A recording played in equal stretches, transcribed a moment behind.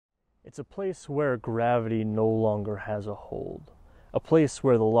It's a place where gravity no longer has a hold. A place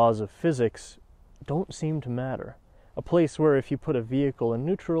where the laws of physics don't seem to matter. A place where if you put a vehicle in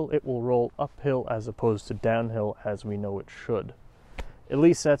neutral, it will roll uphill as opposed to downhill as we know it should. At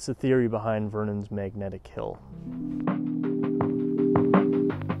least that's the theory behind Vernon's magnetic hill.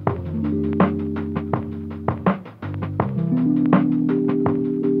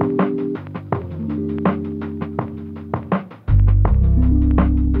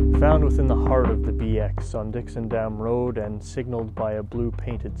 Found within the heart of the BX on Dixon Dam Road and signaled by a blue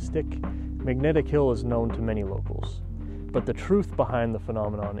painted stick, Magnetic Hill is known to many locals. But the truth behind the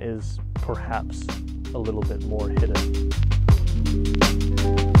phenomenon is, perhaps, a little bit more hidden.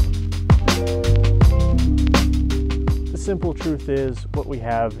 The simple truth is, what we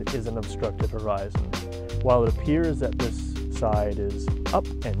have is an obstructed horizon. While it appears that this side is up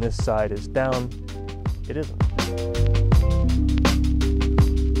and this side is down, it isn't.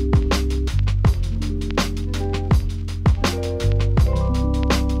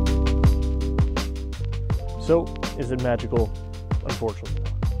 So, is it magical? Unfortunately.